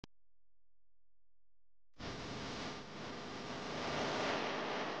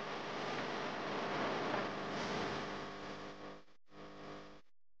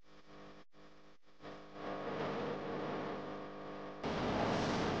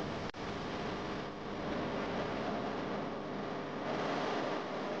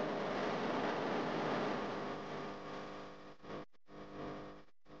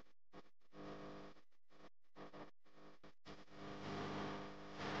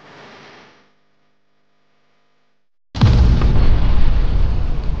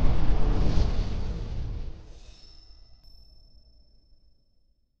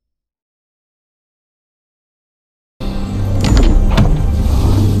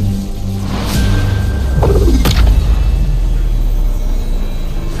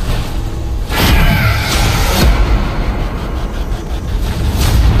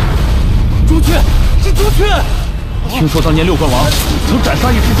说当年六冠王曾斩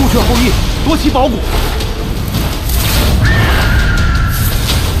杀一只朱雀后裔，夺其宝骨。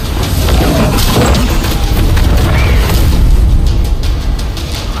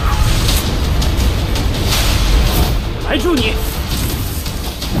来住你！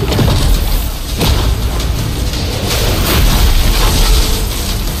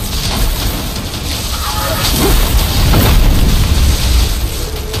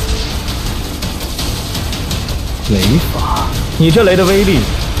雷法，你这雷的威力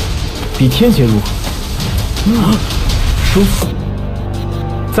比天劫如何？舒服。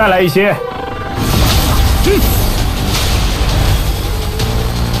再来一些。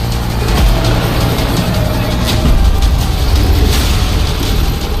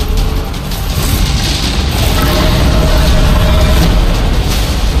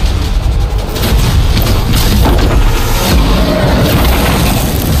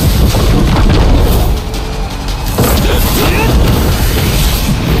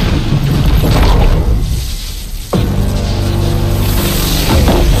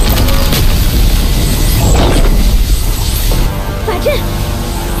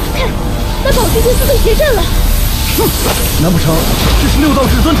结阵了！哼，难不成这是六道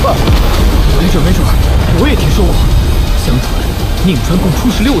至尊串？没准，我也听说过。相传宁川共出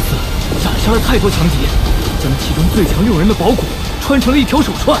使6次，斩杀了太多强敌，将其中最强6人的宝骨穿成了一条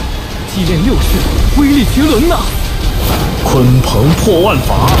手串，祭炼6世，威力绝伦呐！鲲鹏破万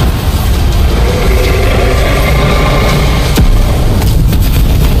法。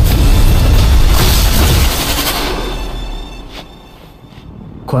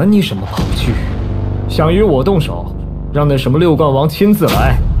管你什么跑去！想与我动手，让那什么六冠王亲自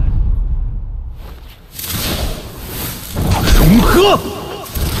来。融合！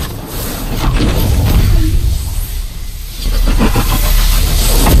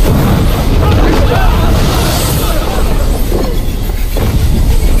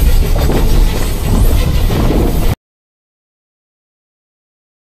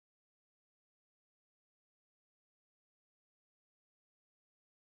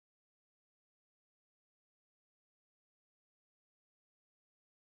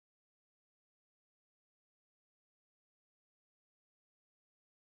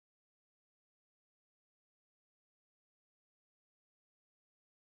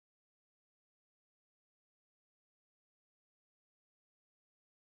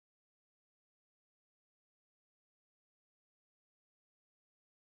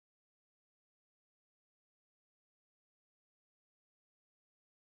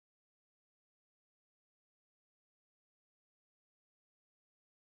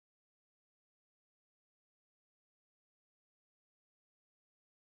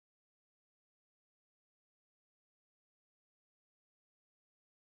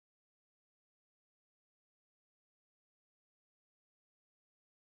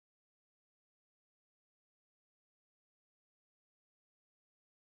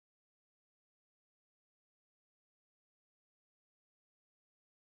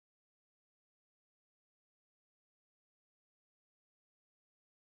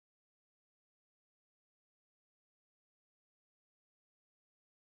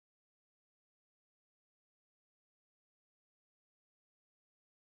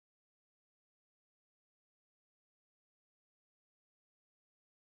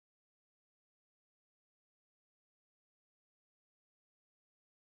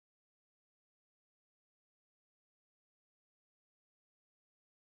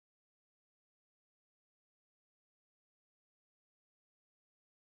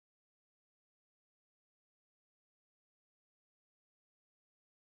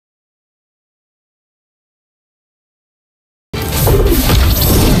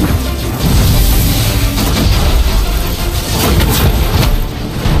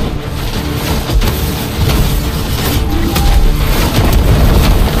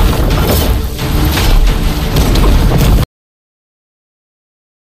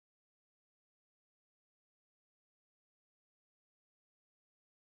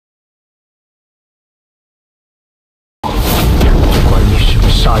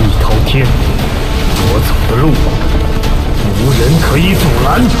杀意滔天，我走的路，无人可以阻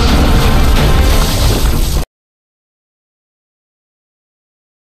拦。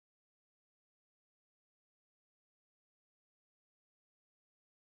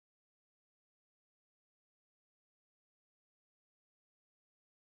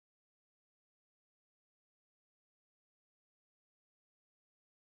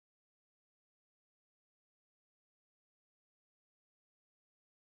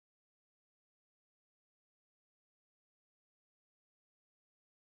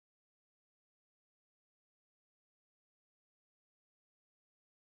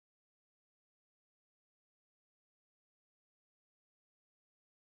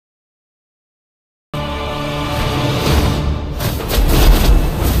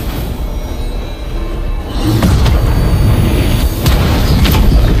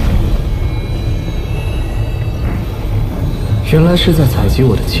原来是在采集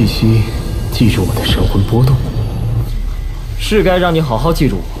我的气息，记住我的神魂波动。是该让你好好记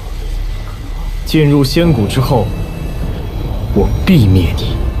住我。进入仙谷之后，我必灭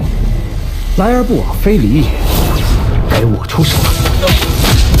你。来而不往非礼也，该我出手了。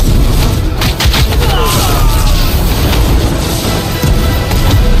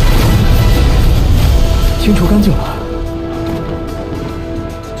清除干净了。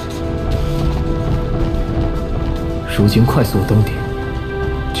如今快速登顶，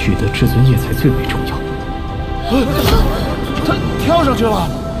取得至尊叶才最为重要。他跳上去了，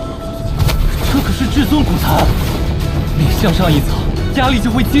这可是至尊骨残，每向上一层，压力就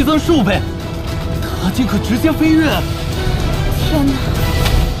会激增数倍，他竟可直接飞跃！天哪！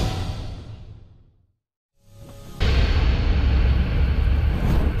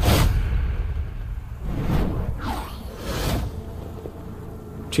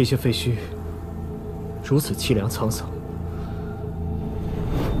这些废墟如此凄凉沧桑，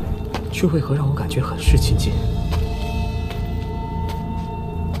却为何让我感觉很是亲近？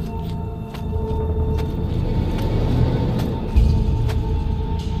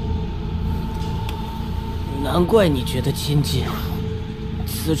难怪你觉得亲近，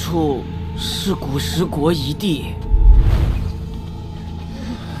此处是古石国遗地。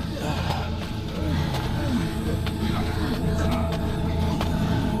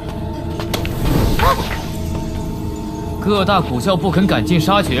各大古教不肯赶尽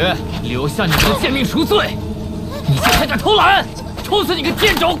杀绝，留下你们的贱命赎罪。你竟还敢偷懒，抽死你个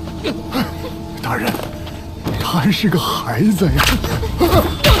贱种！大人，他还是个孩子呀！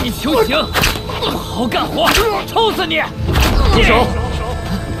让你求情，好好干活，抽死你！住手！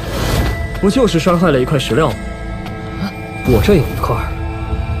不就是摔坏了一块石料吗？我这有一块，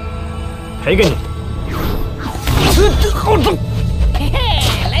赔给你。好重！嘿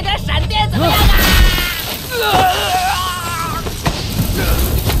嘿，来点闪电怎么样啊？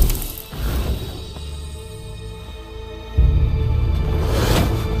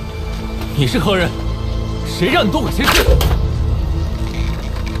你是何人？谁让你多管闲事？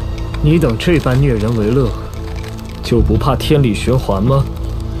你等这般虐人为乐，就不怕天理循环吗？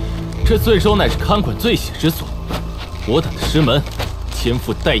这罪州乃是看管罪血之所，我等的师门肩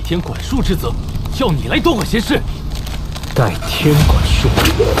负代天管束之责，要你来多管闲事？代天管束，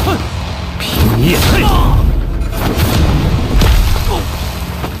凭你也配？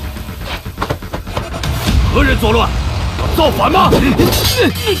何人作乱？造反吗？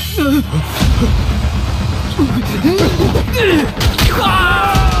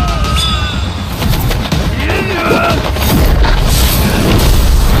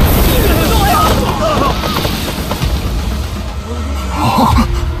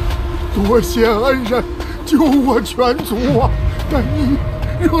多谢恩人救我全族啊！但你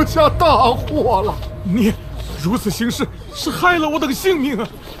惹下大祸了。你如此行事，是害了我等性命啊！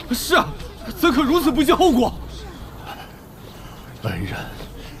是啊，怎可如此不计后果？恩人，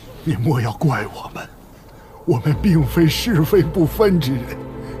你莫要怪我们，我们并非是非不分之人，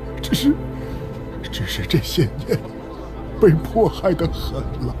只是这些年被迫害得很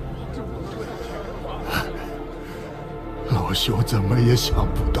了。老朽怎么也想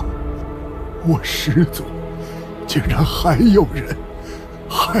不到，我师祖竟然还有人，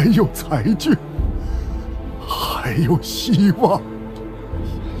还有才俊，还有希望。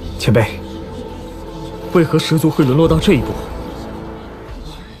前辈，为何师祖会沦落到这一步？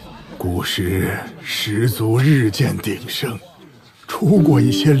古时师祖日渐鼎盛，出过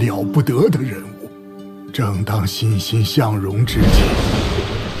一些了不得的人物。正当欣欣向荣之际，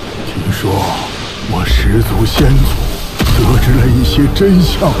听说我师祖先祖得知了一些真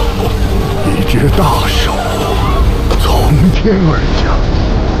相后，一只大手从天而降，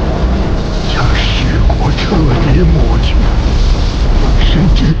将石国彻底抹去，甚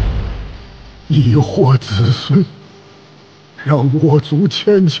至疑惑子孙，让我族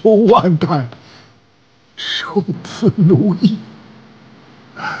千秋万代受此奴役。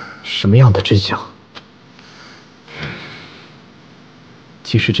什么样的真相？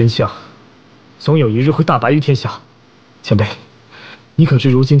既是真相，总有一日会大白于天下。前辈，你可知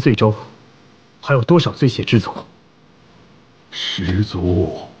如今罪州还有多少罪血之族？十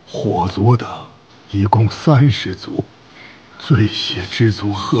族、火族等一共30族，罪血之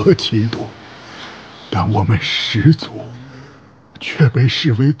族何其多，但我们10族却被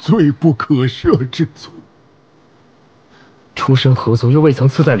视为罪不可赦之族。出身何族又未曾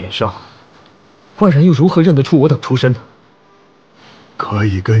刺在脸上，外人又如何认得出我等出身呢？可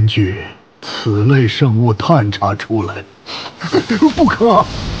以根据此类圣物探查出来。不可！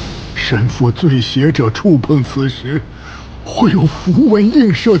身负罪邪者触碰此时，会有符文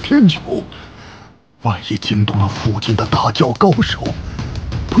映射天穹，万一惊动了附近的大教高手，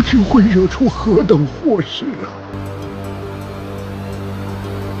不知会惹出何等祸事啊！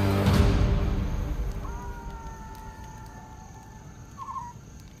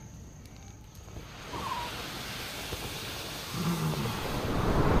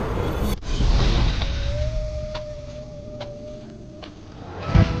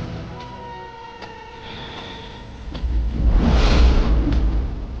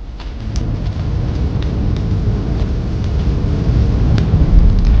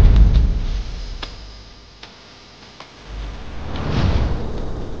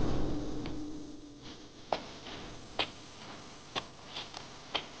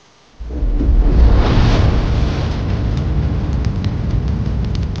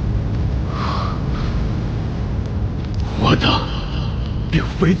我的并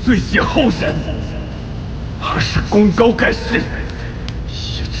非最血后人，而是功高盖世，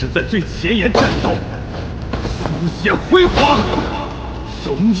一直在最前沿战斗，彰显辉煌，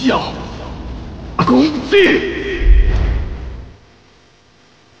荣耀功绩。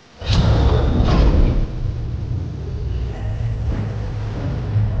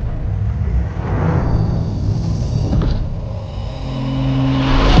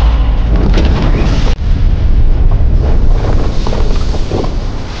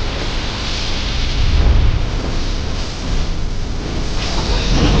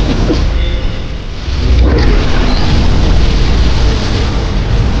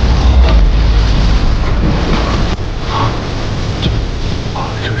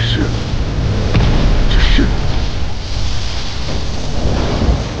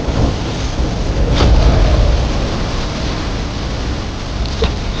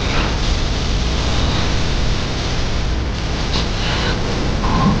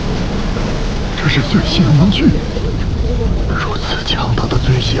这是最新凝聚，如此强大的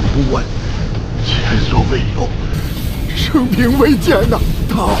尊显不问，前所未有，生平未见呐！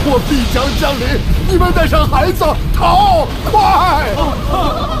大祸必将降临，你们带上孩子逃，快！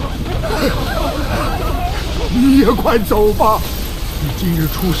你也快走吧！你今日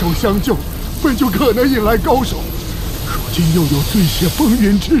出手相救，本就可能引来高手，如今又有醉血风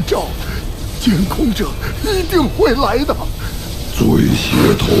云之兆，监控者一定会来的。醉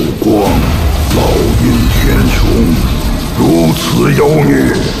血透光，烙印天穹，如此妖孽，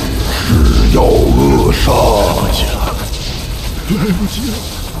是要扼杀。来不及了，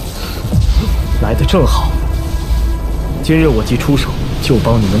来得正好。今日我既出手，就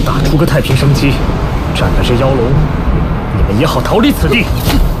帮你们打出个太平生机，斩了这妖龙，你们也好逃离此地。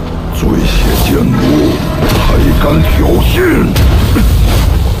醉血奸奴，还敢挑衅！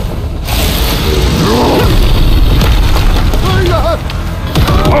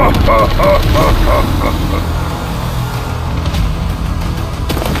来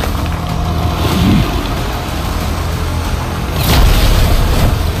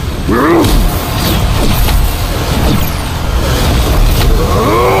人！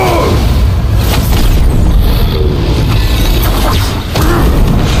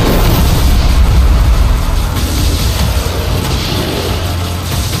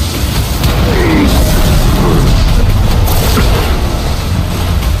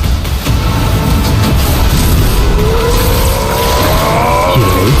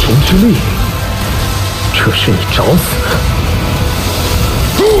之力，这是你找死！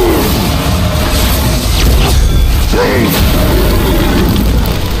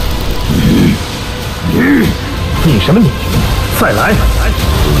你什么你？再来！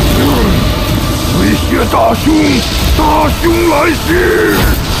醉血大凶，大凶来袭！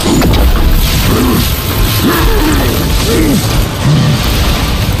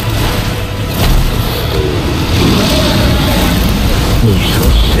你说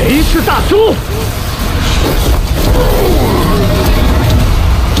谁是大叔？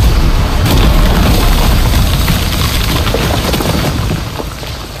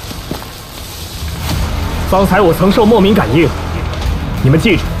方才我曾受莫名感应，你们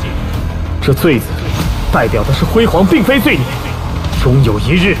记住，这罪字代表的是辉煌，并非罪孽。终有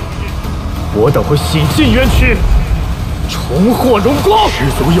一日，我等会洗尽冤屈，重获荣光。师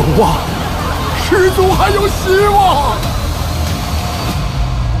祖有望，师祖还有希望。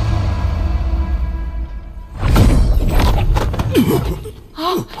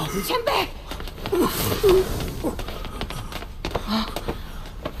前辈，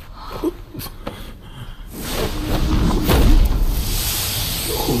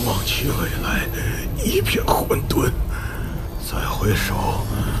望其未来一片混沌，再回首，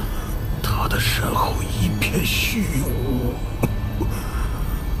他的身后一片虚无。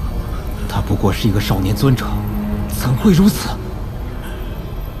他不过是一个少年尊者，怎会如此？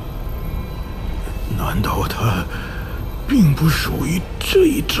难道他并不属于这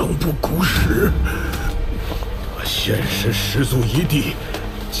一整部古史？现实失足一地，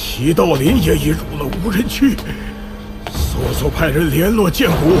祁道林也已入了无人区。速速派人联络剑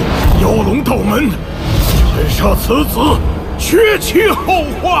谷，妖龙道门，斩杀此子，绝其后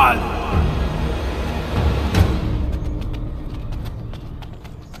患。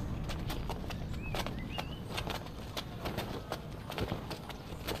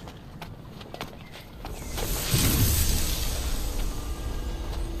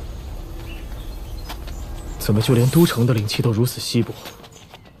怎么就连都城的灵气都如此稀薄？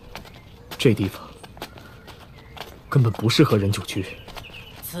这地方根本不适合人久居。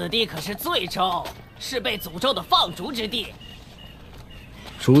此地可是罪州，是被诅咒的放逐之地。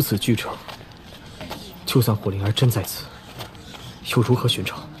如此巨城，就算火灵儿真在此，又如何寻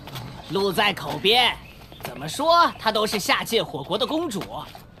找？路在口边，怎么说她都是下界火国的公主，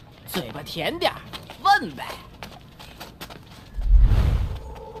嘴巴甜点，问呗。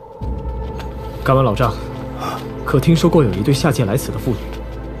敢问老丈，可听说过有一对下界来此的妇女，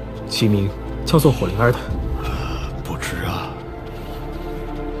其名叫做火灵儿的？不知啊。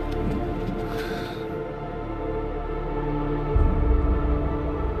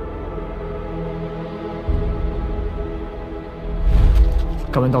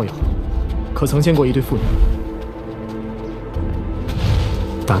敢问道友，可曾见过一对妇女？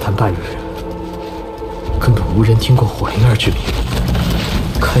大谈半日，根本无人听过火灵儿之名。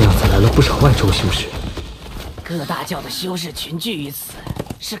看样子来了不少外州修士。各大教的修士群聚于此，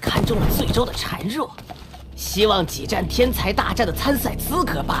是看中了罪州的孱弱，希望挤占天才大战的参赛资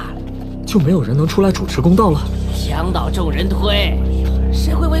格罢了。就没有人能出来主持公道了？墙倒众人推，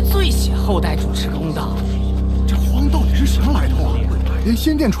谁会为罪血后代主持公道？这荒到底是什么来头啊？连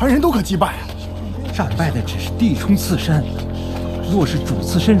仙殿传人都可击败啊！战败的只是地冲刺身，若是主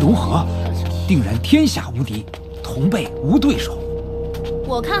刺身融合，定然天下无敌，同辈无对手。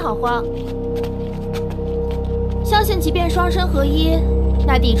我看好荒，相信即便双生合一，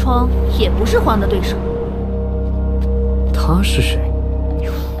那地冲也不是荒的对手。他是谁？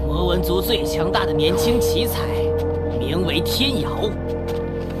魔文族最强大的年轻奇才，名为天瑶。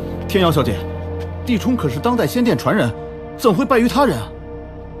天瑶小姐，地冲可是当代仙殿传人，怎会败于他人啊？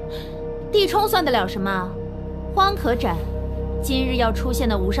地冲算得了什么？荒可斩，今日要出现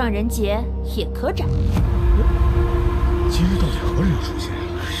的无上人杰也可斩。今日到底何人要出现？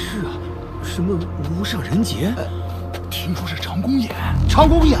是啊，什么无上人杰？听说是长弓眼。长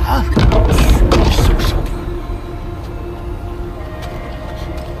弓眼，小声点。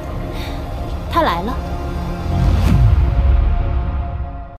他来了。